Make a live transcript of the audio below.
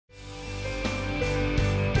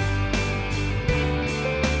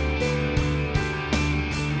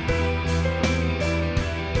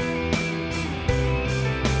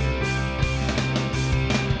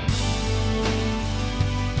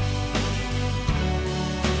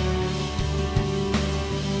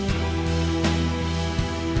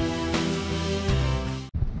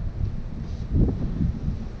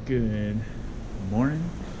Good morning.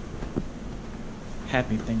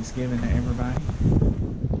 Happy Thanksgiving to everybody.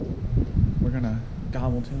 We're gonna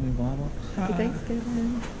gobble to me blah blah. Happy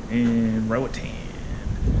Thanksgiving. In Roatan.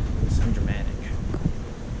 So dramatic.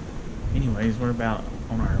 Anyways, we're about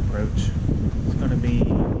on our approach. It's gonna be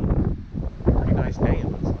a pretty nice day, it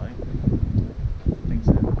looks like. I think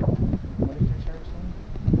so. What is your church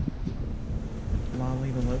name? La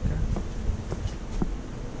Liva Loca?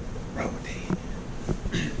 Roatan.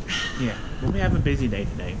 Yeah, well, we have a busy day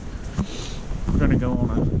today. We're gonna go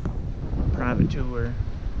on a private tour,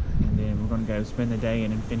 and then we're gonna go spend the day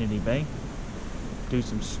in Infinity Bay, do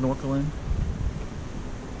some snorkeling,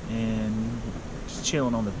 and just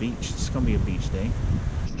chilling on the beach. It's gonna be a beach day.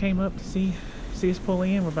 Just came up to see us pull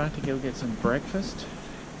in. We're about to go get some breakfast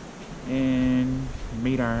and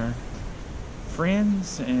meet our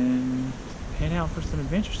friends and head out for some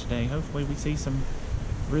adventures today. Hopefully we see some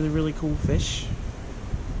really cool fish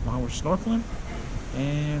while we're snorkeling,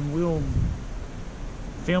 and we'll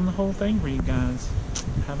film the whole thing for you guys.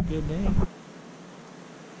 Have a good day.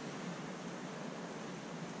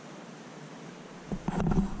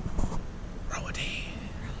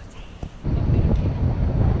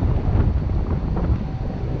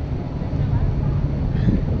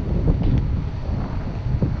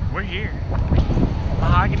 We're here,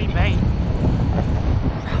 Mahogany Bay.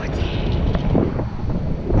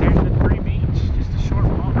 There's the free beach, just a short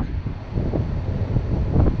walk.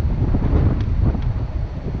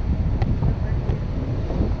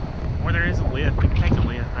 Or there is a lift. You can take a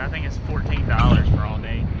lift. I think it's $14 for all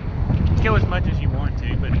day. Go as much as you want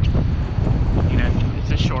to, but you know,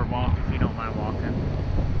 it's a short walk if you don't mind walking.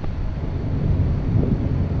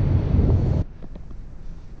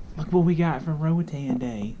 Look what we got for Roatan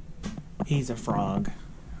Day. He's a frog.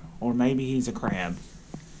 Or maybe he's a crab. I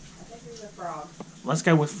think he's a frog. Let's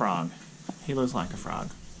go with frog. He looks like a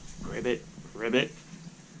frog. Ribbit, ribbit.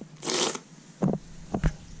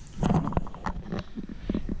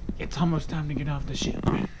 It's almost time to get off the ship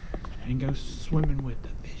and go swimming with the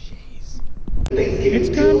fishies. It's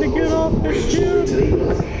time to get off the ship.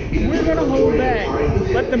 We're gonna hold back.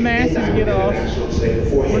 Let the masses get off.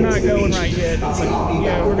 We're not going right yet. But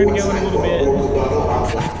yeah, we're gonna go in a little bit.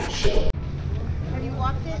 Have you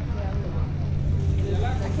walked it?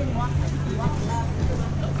 I can walk it.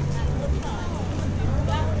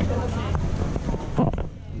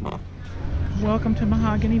 Welcome to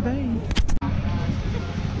Mahogany Bay.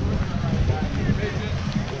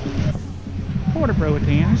 Port of Roatan.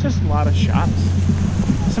 There's just a lot of shops.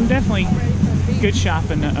 Some definitely good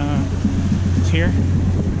shopping is here.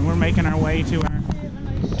 And we're making our way to our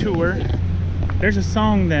tour. There's a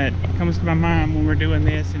song that comes to my mind when we're doing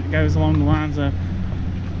this, and it goes along the lines of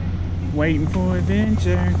waiting for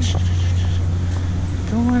adventure,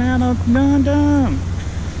 going out on dum-dum.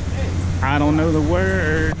 I don't know the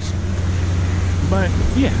words, but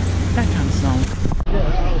yeah, that kind of song.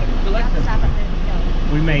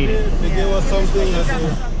 We made it. They give us something that's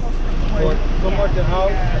for come out the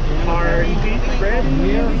house. Hard bread?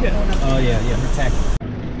 Yeah. Oh yeah, protect.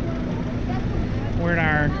 We're at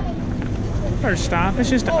our first stop. It's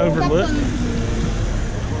just an overlook.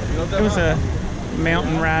 It was a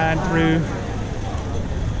mountain ride through.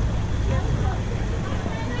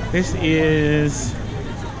 This is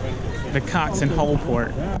the Cox and Hole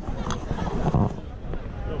Port.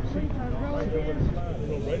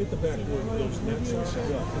 Right at the back where those nets are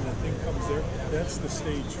set up and that thing comes there, that's the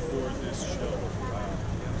stage for this show.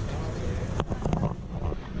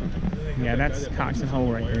 Yeah, that's Cox and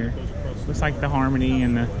Hole right there. Looks like the Harmony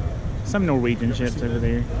and some Norwegian ships over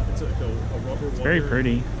there. It's like a rubber It's very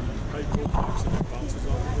pretty. tightrope box and it bounces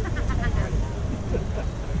off of it.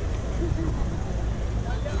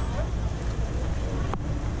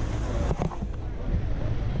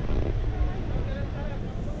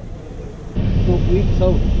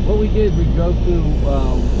 So what we did, we drove through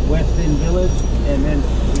West End Village, and then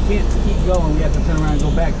we can't keep going. We have to turn around and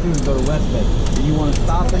go back through and go to West Bay. Do you want to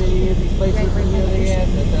stop at any of these places in here they have?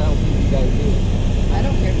 That's how you guys do it. I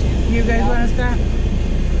don't care to. You guys want to stop?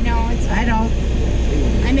 No, I don't.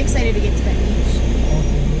 I'm excited to get to that beach.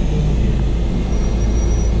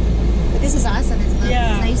 But this is awesome. It's lovely.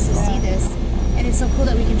 Yeah. It's nice to see this. And it's so cool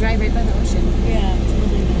that we can drive right by the ocean. Yeah, it's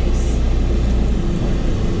really nice.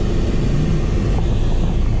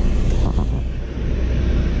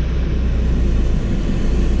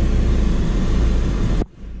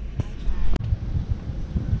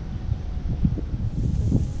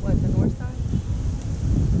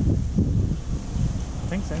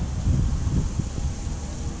 I think so.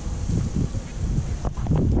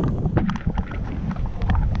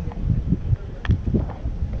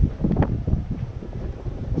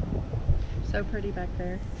 so pretty back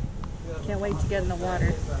there. Can't wait to get in the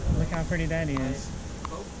water. Look how pretty that is.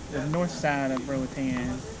 The north side of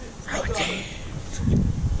Roatan.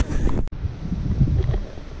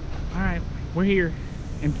 Alright, we're here.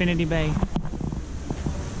 Infinity Bay.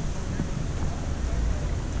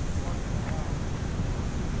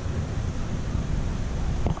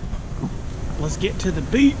 Let's get to the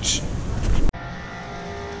beach.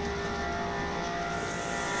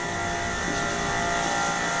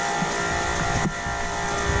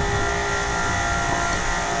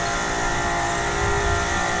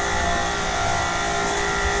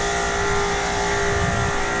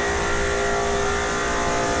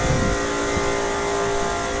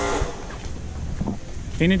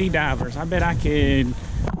 Infinity Divers. I bet I could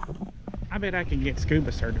get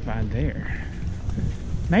scuba certified there.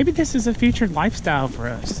 Maybe this is a future lifestyle for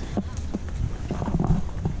us.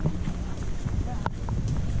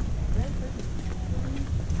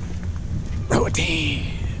 Roatan.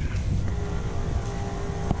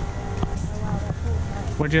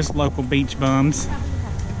 We're just local beach bums.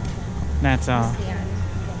 That's all.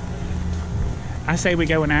 I say we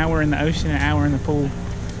go an hour in the ocean, an hour in the pool.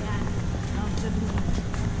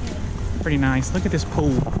 Pretty nice. Look at this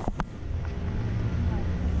pool.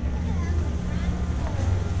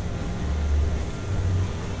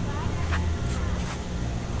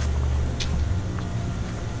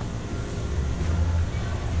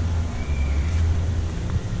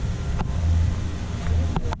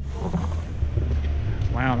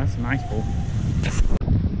 Wow, that's a nice pool.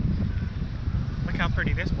 Look how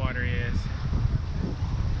pretty this water is.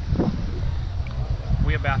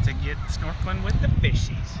 We're about to get snorkeling with the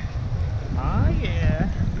fishies. Oh yeah.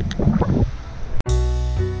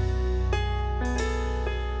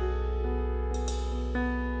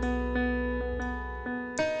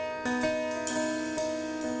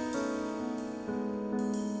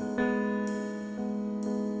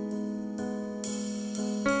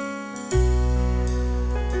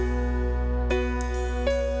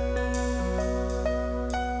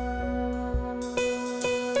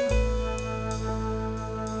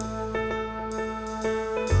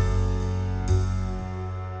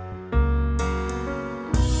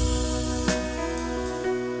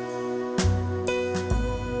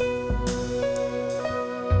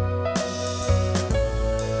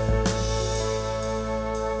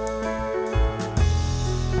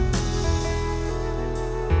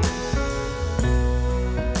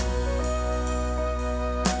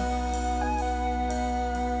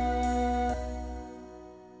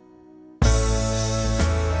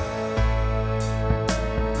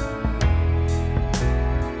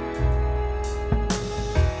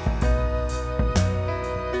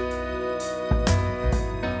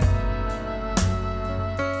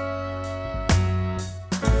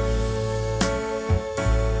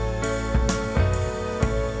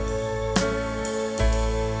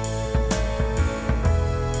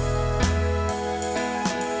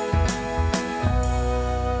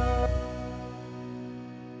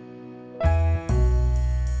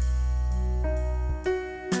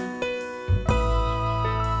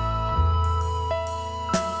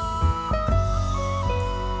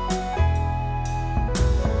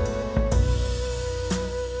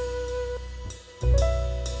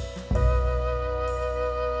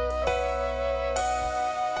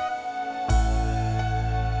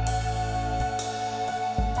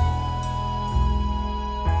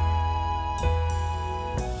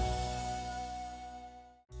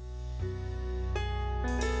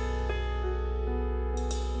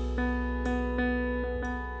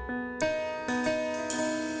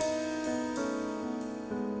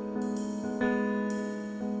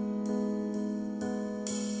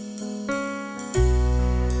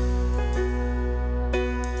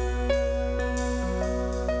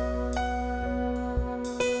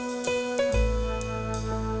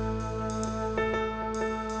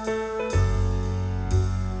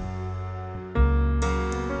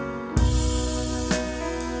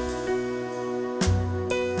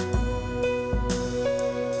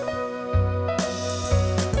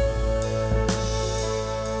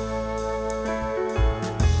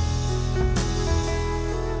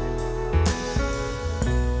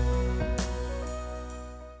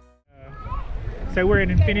 So we're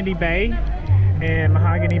in Infinity Bay and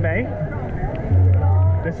Mahogany Bay.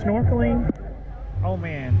 The snorkeling, oh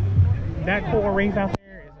man, that coral reef out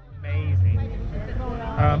there is amazing.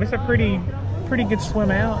 It's a pretty good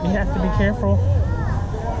swim out. You have to be careful,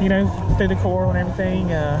 you know, through the coral and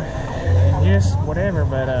everything, and just whatever.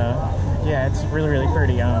 But yeah, it's really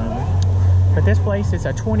pretty. But this place, it's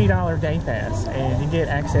a $20 day pass, and you get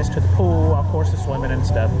access to the pool, of course, the swimming and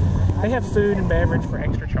stuff. They have food and beverage for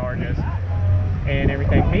extra charges. and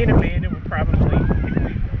everything. Me and Amanda would probably,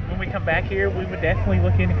 when we come back here, we would definitely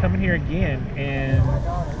look into coming here again. And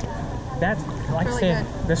that's, like I said,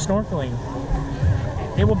 the snorkeling,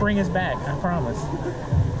 it will bring us back, I promise.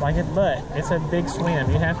 But it's a big swim.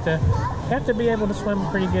 You have to be able to swim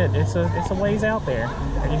pretty good. It's a ways out there,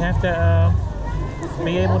 and you have to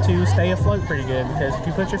be able to stay afloat pretty good, because if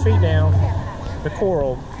you put your feet down, the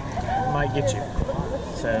coral might get you.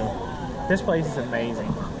 So this place is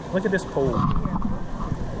amazing. Look at this pool.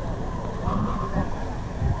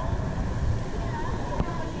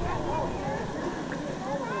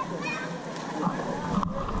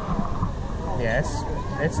 Yeah,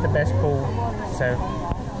 it's the best pool. So,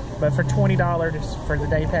 but for $20 for the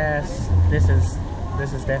day pass, this is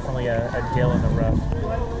definitely a deal in the rough.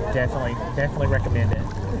 Definitely recommend it.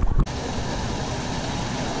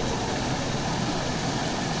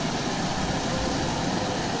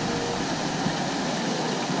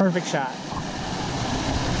 Perfect shot.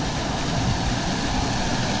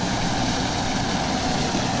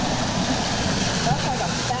 That's like a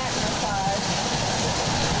back massage.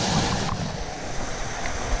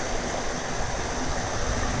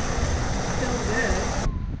 Still good.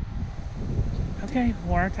 Okay,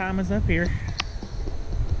 well, our time is up here.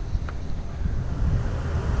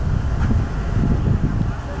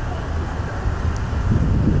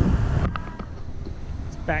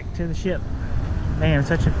 It's back to the ship. Man,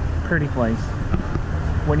 such a pretty place.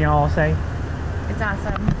 Wouldn't y'all say? It's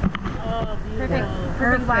awesome. Oh,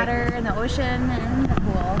 Perfect water and the ocean and the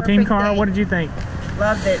pool. Team Carl, what did you think?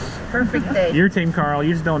 Loved it. Perfect day. You're Team Carl,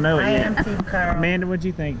 you just don't know it I yet. am Team Carl. Amanda, what'd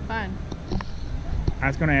you think? Fun. I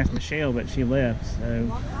was going to ask Michelle, but she left,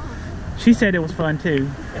 so she said it was fun too.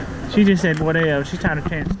 She just said, what else? She's tired of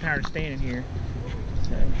standing here.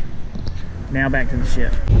 So now back to the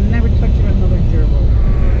ship. I'm never touching another gerbil.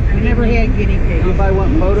 I never had guinea pigs. Anybody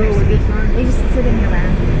want photo with this one? They just sit in your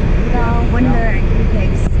lap. No. When they're guinea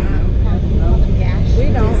pigs. Gash.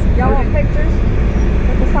 We don't. Y'all want pictures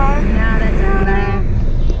with the side? No, that's it. Nah.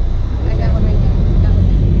 I got one right there.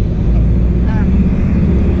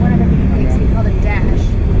 One of the guinea pigs, we called him Dash,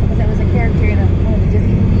 because that was a character in one of the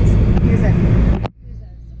Disney movies. He was a superhero.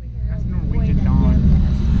 That's Norwegian Dawn.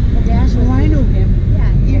 The Dash was. Oh, I knew him.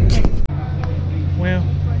 Yeah. Well,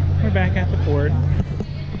 we're back at the port.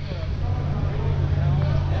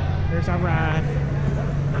 There's our ride.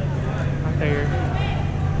 Right there.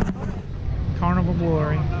 Carnival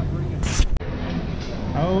Glory.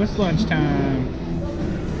 Oh, it's lunchtime.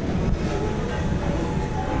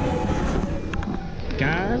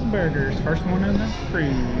 Guys Burgers, first one on the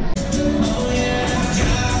cruise.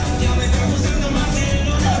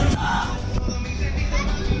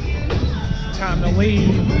 Time to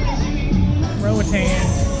leave Roatan.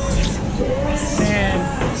 Sad.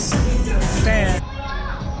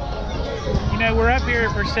 You know, we're up here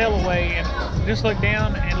for sail away, and just look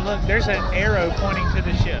down and look, there's an arrow pointing to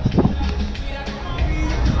the ship.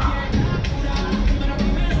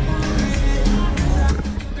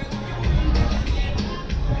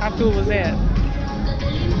 How cool is that?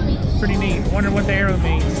 Pretty neat. Wonder what the arrow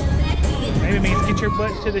means. Maybe it means get your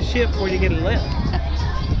butts to the ship before you get left.